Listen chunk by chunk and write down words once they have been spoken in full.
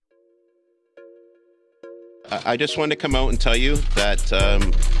I just wanted to come out and tell you that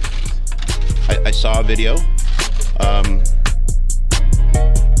I saw a video.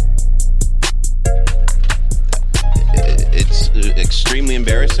 It's extremely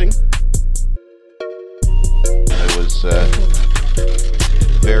embarrassing. I was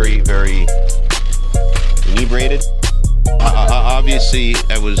very, very inebriated. Obviously,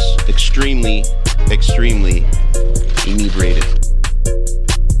 I was extremely, extremely inebriated.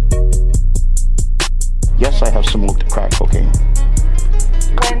 Yes, I have smoked crack cocaine.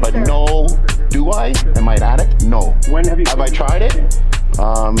 But no, do I? Am I an addict? No. When have I tried it?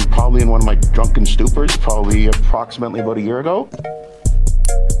 Probably in one of my drunken stupors, probably approximately about a year ago.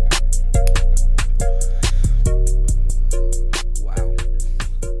 Wow.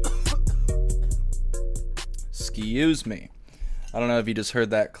 Excuse me. I don't know if you just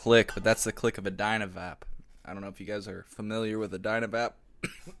heard that click, but that's the click of a Dynavap. I don't know if you guys are familiar with a Dynavap.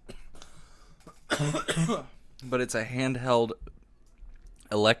 But it's a handheld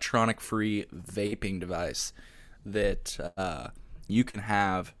electronic-free vaping device that you can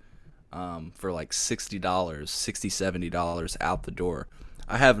have for like $60, $60, $70 out the door.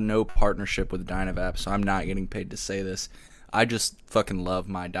 I have no partnership with Dynavap, so I'm not getting paid to say this. I just fucking love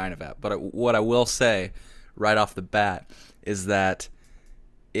my Dynavap. But what I will say right off the bat is that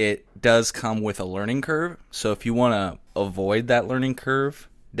it does come with a learning curve. So if you want to avoid that learning curve,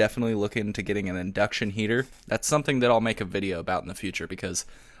 definitely look into getting an induction heater. That's something that I'll make a video about in the future because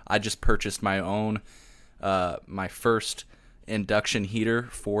I just purchased my own, my first induction heater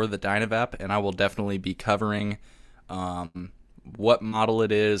for the Dynavap, and I will definitely be covering what model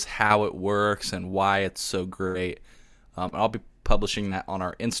it is, how it works, and why it's so great. I'll be publishing that on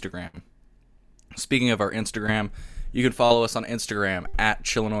our Instagram. Speaking of our Instagram, you can follow us on Instagram at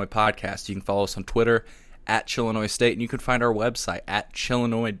Chillinois Podcast. You can follow us on Twitter at Chillinois State, and you can find our website at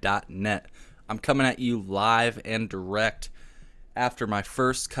chillinois.net. I'm coming at you live and direct after my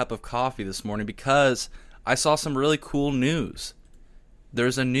first cup of coffee this morning because I saw some really cool news.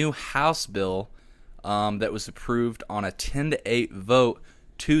 There's a new House bill that was approved on a 10-8 vote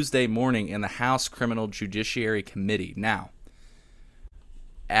Tuesday morning in the House Criminal Judiciary Committee. Now,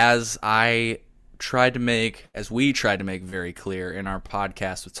 as we tried to make very clear in our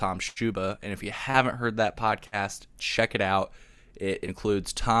podcast with Tom Schuba, and if you haven't heard that podcast, check it out. It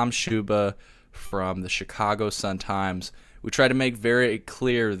includes Tom Schuba from the Chicago Sun-Times. We try to make very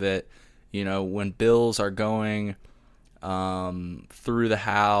clear that, you know, when bills are going through the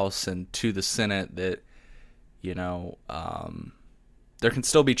House and to the Senate, that, you know, there can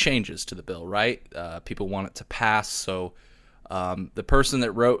still be changes to the bill, right? People want it to pass, so the person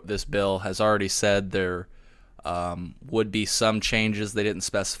that wrote this bill has already said there would be some changes. They didn't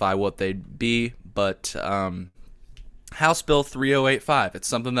specify what they'd be, but House Bill 3085, it's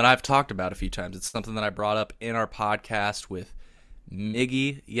something that I've talked about a few times. It's something that I brought up in our podcast with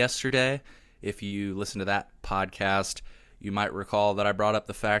Miggy yesterday. If you listen to that podcast, you might recall that I brought up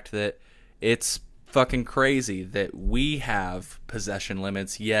the fact that it's fucking crazy that we have possession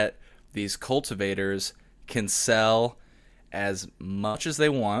limits, yet these cultivators can sell as much as they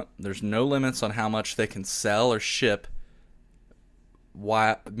want. There's no limits on how much they can sell or ship.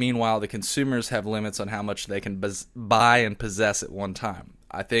 Meanwhile, the consumers have limits on how much they can buy and possess at one time.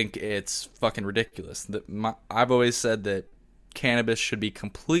 I think it's fucking ridiculous. I've always said that cannabis should be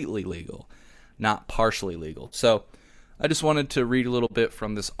completely legal, not partially legal. So I just wanted to read a little bit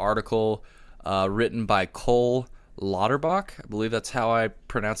from this article written by Cole Lauterbach. I believe that's how I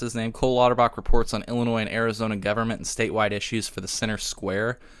pronounce his name. Cole Lauterbach reports on Illinois and Arizona government and statewide issues for the Center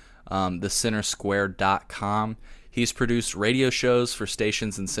Square, thecentersquare.com. He's produced radio shows for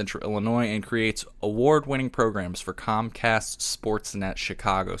stations in Central Illinois and creates award-winning programs for Comcast Sportsnet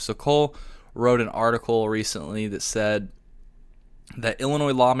Chicago. So Cole wrote an article recently that said that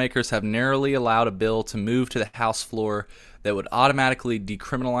Illinois lawmakers have narrowly allowed a bill to move to the House floor that would automatically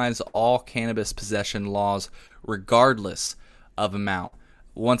decriminalize all cannabis possession laws regardless of amount.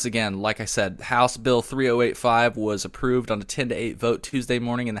 Once again, like I said, House Bill 3085 was approved on a 10-8 vote Tuesday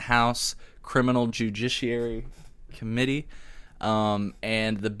morning in the House Criminal Judiciary Committee,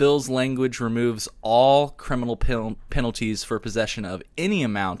 and the bill's language removes all criminal penalties for possession of any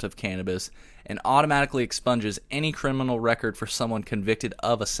amount of cannabis and automatically expunges any criminal record for someone convicted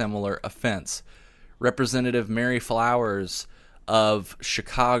of a similar offense. Representative Mary Flowers of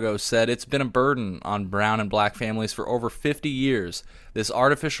Chicago said it's been a burden on brown and black families for over 50 years. This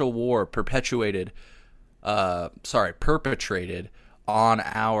artificial war perpetrated on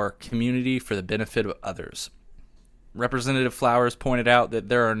our community for the benefit of others. Representative Flowers pointed out that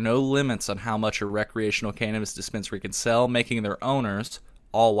there are no limits on how much a recreational cannabis dispensary can sell, making their owners,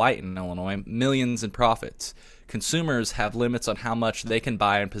 all white in Illinois, millions in profits. Consumers have limits on how much they can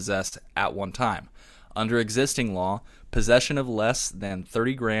buy and possess at one time. Under existing law, possession of less than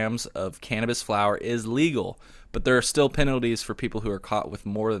 30 grams of cannabis flower is legal, but there are still penalties for people who are caught with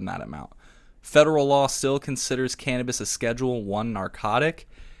more than that amount. Federal law still considers cannabis a Schedule I narcotic,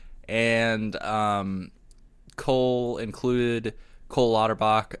 and Cole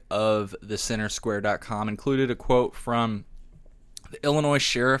Lauterbach of thecentersquare.com included a quote from the Illinois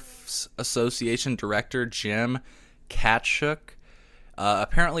Sheriff's Association Director Jim Katschuk.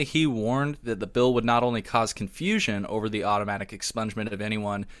 Apparently, he warned that the bill would not only cause confusion over the automatic expungement of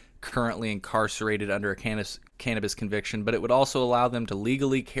anyone currently incarcerated under a cannabis conviction, but it would also allow them to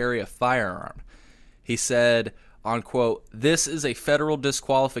legally carry a firearm. He said, on quote, "This is a federal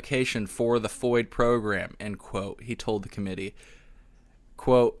disqualification for the FOID program," end quote, he told the committee.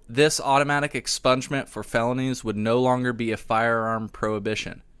 Quote, "This automatic expungement for felonies would no longer be a firearm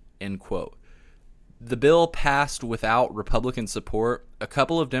prohibition," end quote. The bill passed without Republican support. A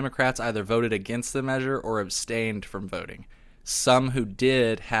couple of Democrats either voted against the measure or abstained from voting. Some who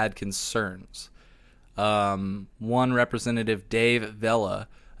did had concerns. One representative, Dave Vela,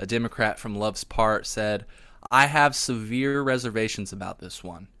 a Democrat from Loves Part, said, "I have severe reservations about this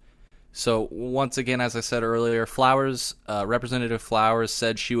one." So once again, as I said earlier, Representative Flowers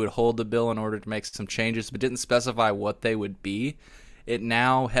said she would hold the bill in order to make some changes, but didn't specify what they would be. It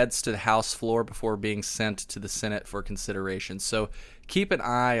now heads to the House floor before being sent to the Senate for consideration. So keep an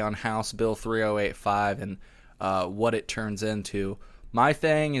eye on House Bill 3085 and what it turns into. My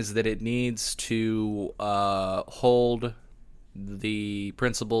thing is that it needs to hold the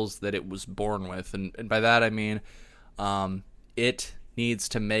principles that it was born with. And by that I mean it needs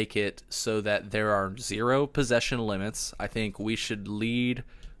to make it so that there are zero possession limits. I think we should lead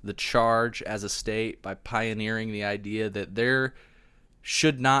the charge as a state by pioneering the idea that there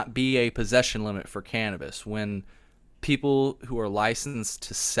should not be a possession limit for cannabis. When people who are licensed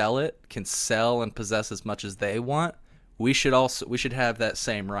to sell it can sell and possess as much as they want, we should have that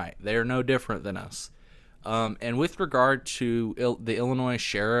same right. They are no different than us. And with regard to the Illinois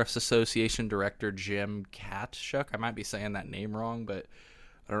Sheriff's Association Director Jim Katschuk, I might be saying that name wrong, but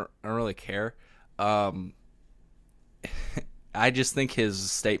I don't really care. I just think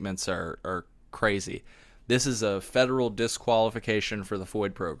his statements are crazy. This is a federal disqualification for the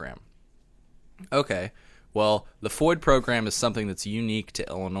FOID program. Okay, well, the FOID program is something that's unique to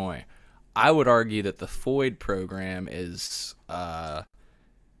Illinois. I would argue that the FOID program is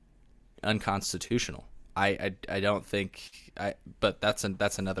unconstitutional. I don't think but that's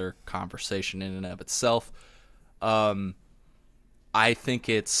another conversation in and of itself. I think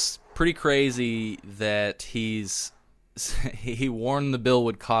it's pretty crazy that he warned the bill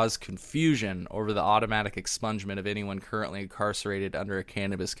would cause confusion over the automatic expungement of anyone currently incarcerated under a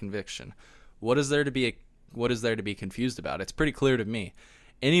cannabis conviction. What is there to be confused about? It's pretty clear to me.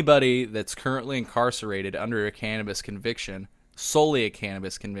 Anybody that's currently incarcerated under a cannabis conviction, solely a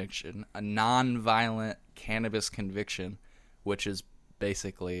cannabis conviction, a non-violent cannabis conviction, which is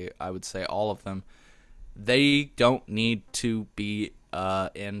basically, I would say, all of them, they don't need to be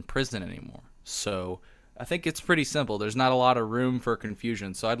in prison anymore. So I think it's pretty simple. There's not a lot of room for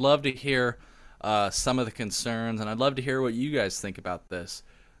confusion. So I'd love to hear some of the concerns, and I'd love to hear what you guys think about this.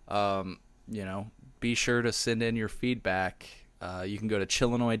 Be sure to send in your feedback. You can go to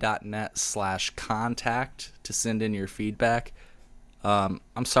chillinois.net/contact to send in your feedback.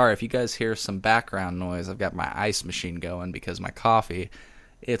 I'm sorry if you guys hear some background noise. I've got my ice machine going because my coffee,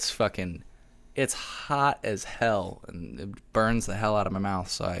 it's hot as hell and it burns the hell out of my mouth,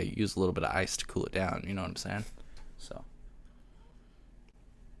 so I use a little bit of ice to cool it down. You know what I'm saying? So,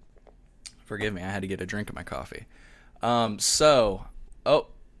 forgive me, I had to get a drink of my coffee.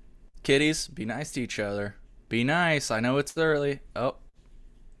 Kiddies, be nice to each other. Be nice. I know it's early. Oh,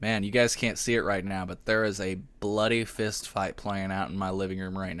 man, you guys can't see it right now, but there is a bloody fist fight playing out in my living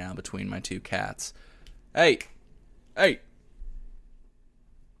room right now between my two cats. Hey!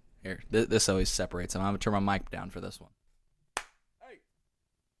 Here, this always separates them. I'm going to turn my mic down for this one. Hey!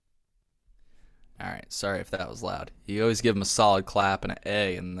 Alright, sorry if that was loud. You always give them a solid clap and an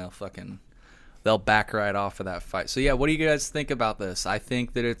A, and they'll back right off of that fight. So yeah, what do you guys think about this? I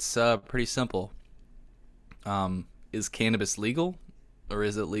think that it's pretty simple. Is cannabis legal or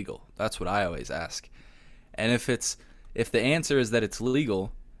is it legal? That's what I always ask. And if the answer is that it's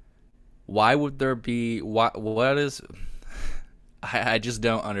legal, why would there be what is I just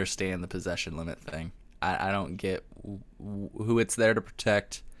don't understand the possession limit thing. I don't get who it's there to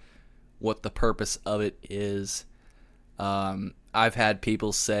protect, what the purpose of it is. I've had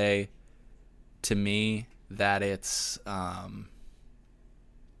people say to me that it's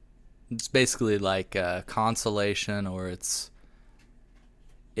It's basically like consolation, or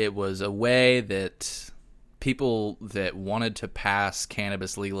it was a way that people that wanted to pass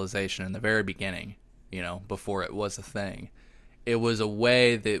cannabis legalization in the very beginning, before it was a thing, it was a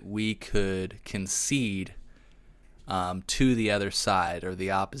way that we could concede to the other side or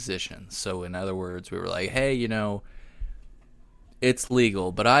the opposition. So in other words, we were like, hey, it's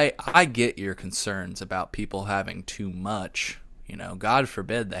legal, but I get your concerns about people having too much. God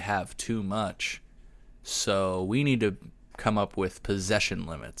forbid they have too much. So we need to come up with possession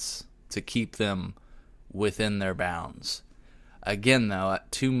limits to keep them within their bounds. Again, though,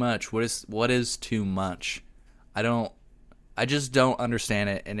 too much. What is too much? I just don't understand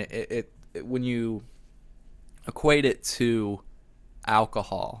it. And it when you equate it to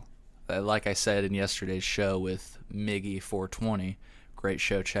alcohol, like I said in yesterday's show with Miggy 420, great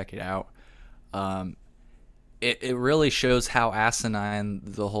show, check it out. It really shows how asinine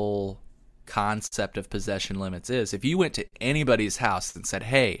the whole concept of possession limits is. If you went to anybody's house and said,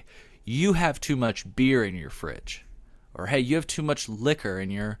 hey, you have too much beer in your fridge, or hey, you have too much liquor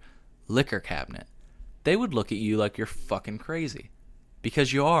in your liquor cabinet, they would look at you like you're fucking crazy.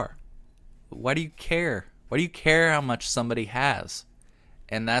 Because you are. Why do you care? Why do you care how much somebody has?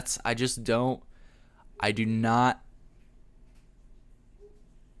 And I do not.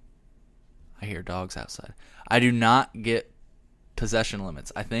 I hear dogs outside. I do not get possession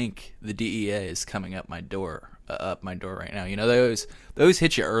limits. I think the DEA is coming up my door right now. They always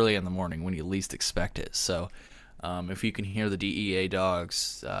hit you early in the morning when you least expect it. So if you can hear the DEA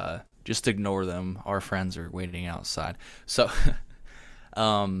dogs, just ignore them. Our friends are waiting outside. So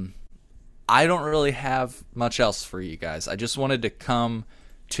I don't really have much else for you guys. I just wanted to come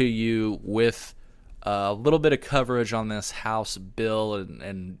to you with a little bit of coverage on this House bill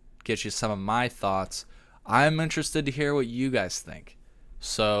and get you some of my thoughts. I'm interested to hear what you guys think.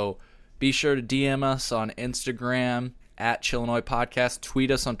 So be sure to DM us on Instagram at Chillinois Podcast. Tweet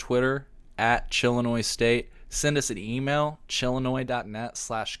us on Twitter at Chillinois State. Send us an email,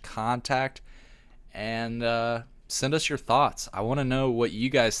 chillinois.net/contact. And send us your thoughts. I want to know what you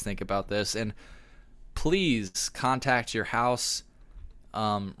guys think about this. And please contact your House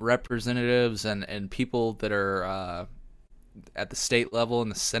representatives and people that are at the state level and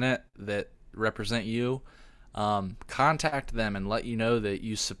the Senate that represent you. Contact them and let you know that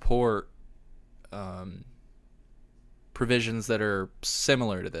you support provisions that are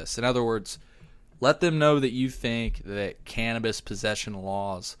similar to this. In other words, let them know that you think that cannabis possession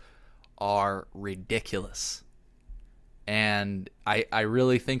laws are ridiculous. And I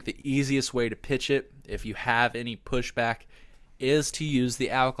really think the easiest way to pitch it, if you have any pushback, is to use the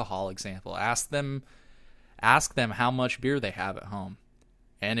alcohol example. Ask them how much beer they have at home.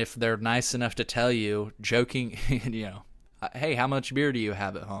 And if they're nice enough to tell you, joking, hey, how much beer do you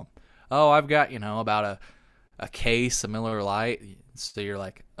have at home? Oh, I've got, about a case, a Miller Lite. So you're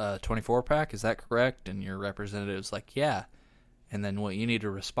like, 24-pack, is that correct? And your representative's like, yeah. And then what you need to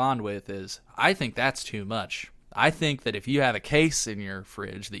respond with is, I think that's too much. I think that if you have a case in your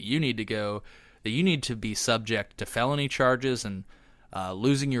fridge that you need to be subject to felony charges and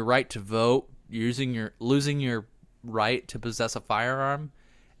losing your right to vote, losing your right to possess a firearm.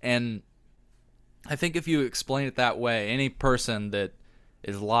 And I think if you explain it that way, any person that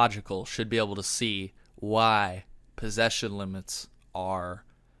is logical should be able to see why possession limits or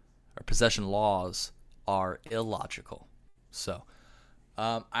possession laws are illogical. So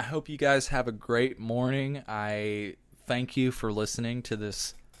I hope you guys have a great morning. I thank you for listening to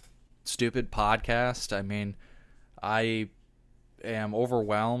this stupid podcast. I mean, I am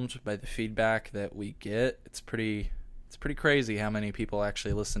overwhelmed by the feedback that we get. It's pretty crazy how many people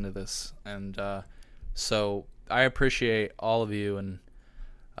actually listen to this. And so I appreciate all of you. And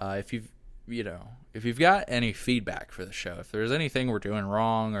if you've got any feedback for the show, if there's anything we're doing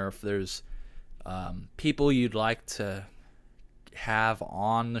wrong, or if there's people you'd like to have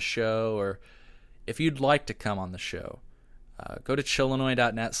on the show, or if you'd like to come on the show, go to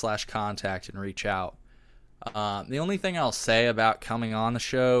chillinois.net/contact and reach out. The only thing I'll say about coming on the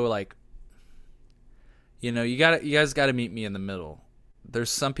show, you guys got to meet me in the middle. There's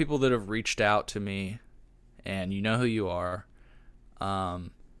some people that have reached out to me, and you know who you are,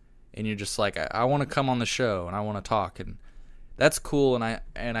 and you're just like, I want to come on the show and I want to talk, and that's cool, and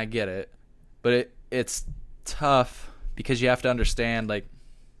I get it, but it's tough because you have to understand,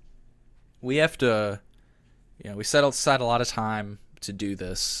 we have to, we set aside a lot of time to do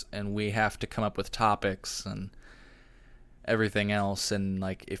this, and we have to come up with topics and everything else. And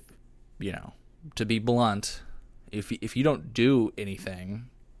if to be blunt, if you don't do anything,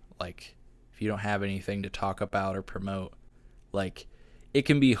 if you don't have anything to talk about or promote, it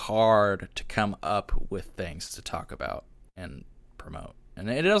can be hard to come up with things to talk about and promote. And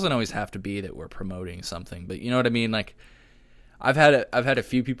it doesn't always have to be that we're promoting something, but you know what I mean? Like, I've had a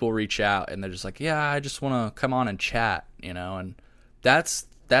few people reach out and they're just like, yeah, I just want to come on and chat, you know, and that's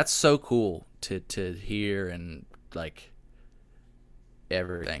so cool to hear, and like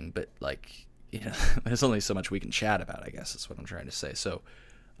everything, but like, you know, there's only so much we can chat about, I guess is what I'm trying to say. So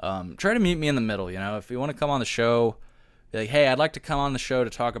try to meet me in the middle, you know. If you want to come on the show, be like, hey, I'd like to come on the show to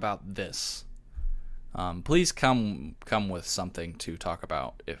talk about this. Please come with something to talk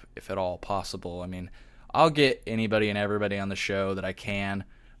about, if at all possible. I mean, I'll get anybody and everybody on the show that I can.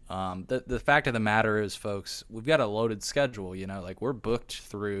 The fact of the matter is, folks, we've got a loaded schedule, you know. Like, we're booked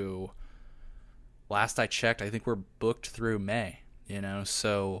through, last I checked, I think we're booked through May, you know.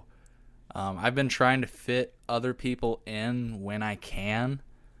 So I've been trying to fit other people in when I can.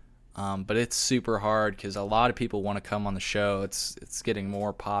 But it's super hard because a lot of people want to come on the show. It's getting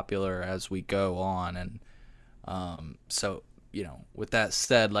more popular as we go on. And so, you know, with that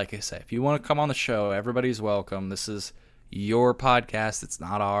said, like I say, if you want to come on the show, everybody's welcome. This is your podcast. It's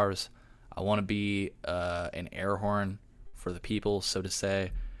not ours. I want to be an air horn for the people, so to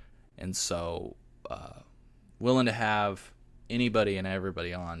say. And so willing to have anybody and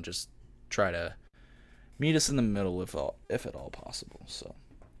everybody on. Just try to meet us in the middle if at all possible. So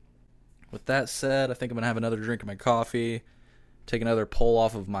with that said, I think I'm going to have another drink of my coffee, take another pull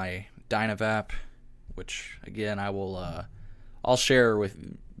off of my Dynavap, which, again, I will I'll share with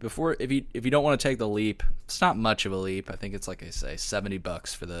before. If you don't want to take the leap, it's not much of a leap. I think it's, like I say,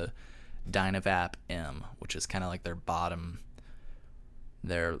 $70 for the Dynavap M, which is kind of like their bottom,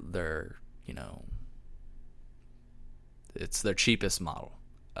 their you know, it's their cheapest model,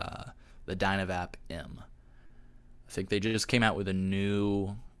 the Dynavap M. I think they just came out with a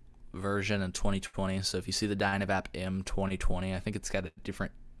new version in 2020. So if you see the Dynavap M 2020, I think it's got like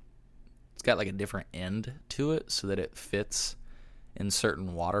a different end to it so that it fits in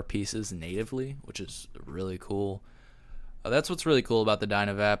certain water pieces natively, which is really cool. That's what's really cool about the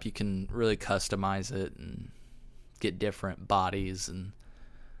Dynavap. You can really customize it and get different bodies and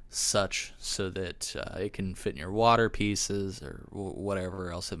such so that it can fit in your water pieces or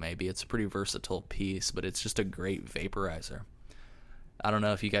whatever else it may be. It's a pretty versatile piece, but it's just a great vaporizer. I don't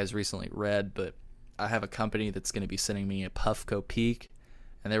know if you guys recently read, but I have a company that's going to be sending me a Puffco Peak,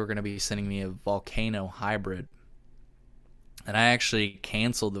 and they were going to be sending me a Volcano Hybrid. And I actually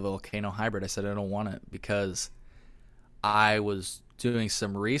canceled the Volcano Hybrid. I said I don't want it because I was doing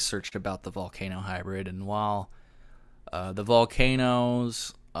some research about the Volcano Hybrid, and while the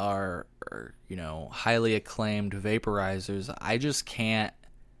Volcanos are, you know, highly acclaimed vaporizers, I just can't,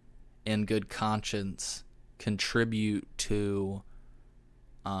 in good conscience, contribute to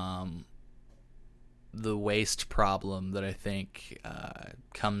the waste problem that I think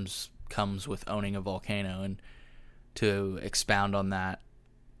comes with owning a Volcano. And to expound on that,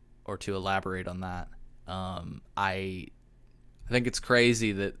 or to elaborate on that, I think it's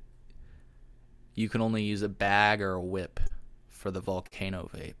crazy that you can only use a bag or a whip for the Volcano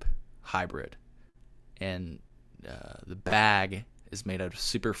Vape Hybrid, and the bag is made out of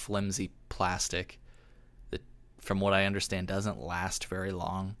super flimsy plastic that, from what I understand, doesn't last very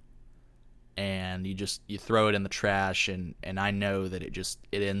long. And you throw it in the trash, and I know that it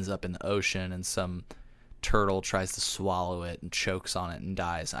ends up in the ocean, and some turtle tries to swallow it and chokes on it and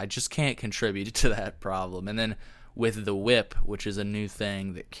dies. I just can't contribute to that problem. And then with the whip, which is a new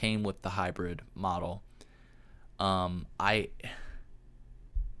thing that came with the hybrid model, I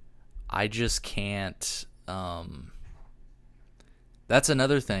just can't. That's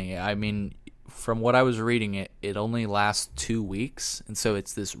another thing. I mean, from what I was reading, it only lasts 2 weeks, and so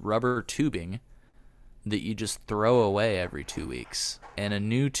it's this rubber tubing that you just throw away every 2 weeks. And a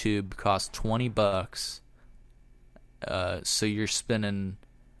new tube costs $20. So you're spending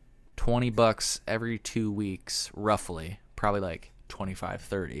 $20 every 2 weeks, roughly, probably like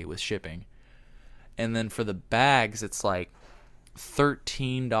 $25-$30 with shipping. And then for the bags, it's like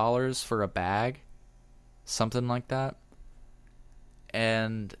 $13 for a bag, something like that.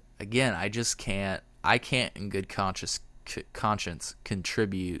 And again, I can't in good conscience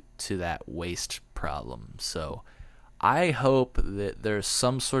contribute to that waste problem. So I hope that there's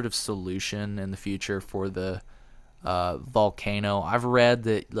some sort of solution in the future for the Volcano. I've read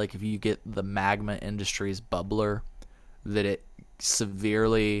that, like, if you get the Magma Industries bubbler, that it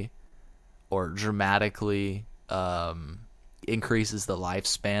severely or dramatically increases the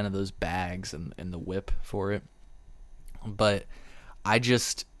lifespan of those bags and the whip for it. But I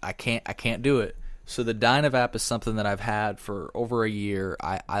can't do it. So the Dynavap is something that I've had for over a year.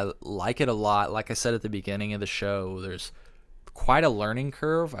 I like it a lot. Like I said at the beginning of the show, there's quite a learning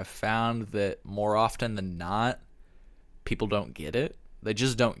curve. I found that more often than not, people don't get it. They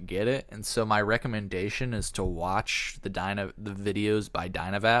just don't get it. And so my recommendation is to watch the videos by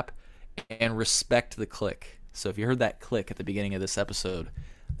Dynavap and respect the click. So if you heard that click at the beginning of this episode,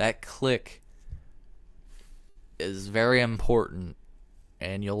 that click is very important,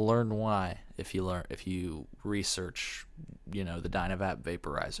 and you'll learn why if you research, the Dynavap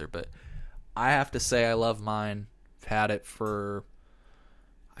vaporizer. But I have to say I love mine. I've had it for,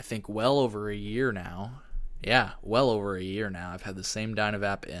 I think, well over a year now. Yeah, well over a year now. I've had the same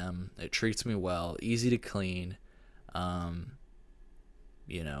Dynavap M. It treats me well, easy to clean.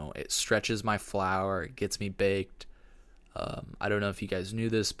 It stretches my flower. It gets me baked. I don't know if you guys knew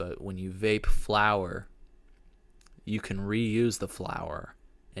this, but when you vape flower, you can reuse the flower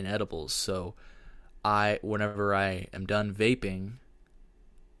in edibles. So whenever I am done vaping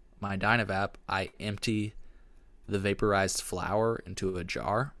my Dynavap, I empty the vaporized flower into a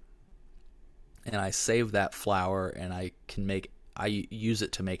jar, and I save that flower, and I use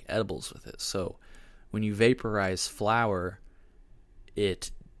it to make edibles with it. So when you vaporize flower,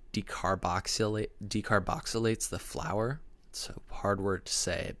 it decarboxylates the flower. It's a hard word to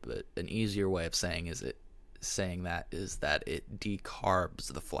say, but an easier way of saying that is that it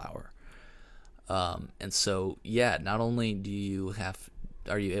decarbs the flower. And so, not only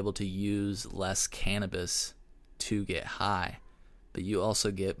are you able to use less cannabis to get high, but you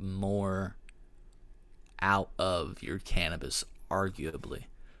also get more out of your cannabis, arguably.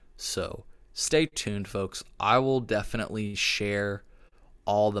 So stay tuned, folks. I will definitely share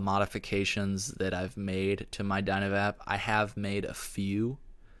all the modifications that I've made to my Dynavap. I have made a few,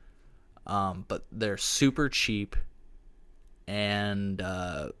 but they're super cheap, and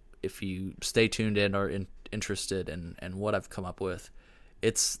if you stay tuned in or interested in what I've come up with,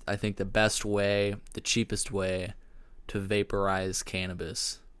 it's, I think, the best way, the cheapest way to vaporize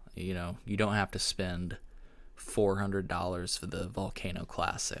cannabis. You don't have to spend $400 for the Volcano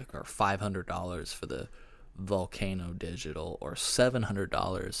Classic, or $500 for the Volcano Digital, or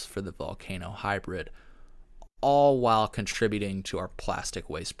 $700 for the Volcano Hybrid, all while contributing to our plastic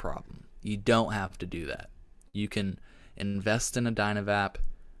waste problem. You don't have to do that. You can invest in a Dynavap.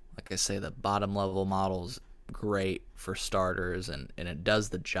 Like I say, the bottom level model's great for starters, and it does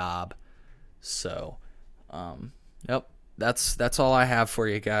the job. So, that's all I have for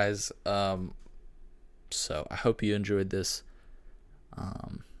you guys. So I hope you enjoyed this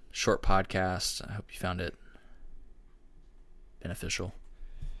short podcast. I hope you found it beneficial,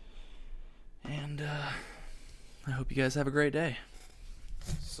 and I hope you guys have a great day.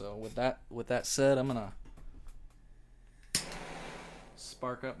 So with that said, I'm gonna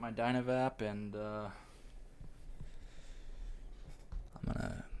spark up my Dynavap, and I'm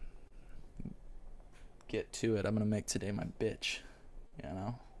gonna get to it. I'm gonna make today my bitch,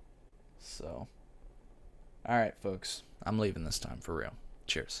 So, all right, folks, I'm leaving this time for real.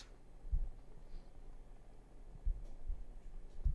 Cheers.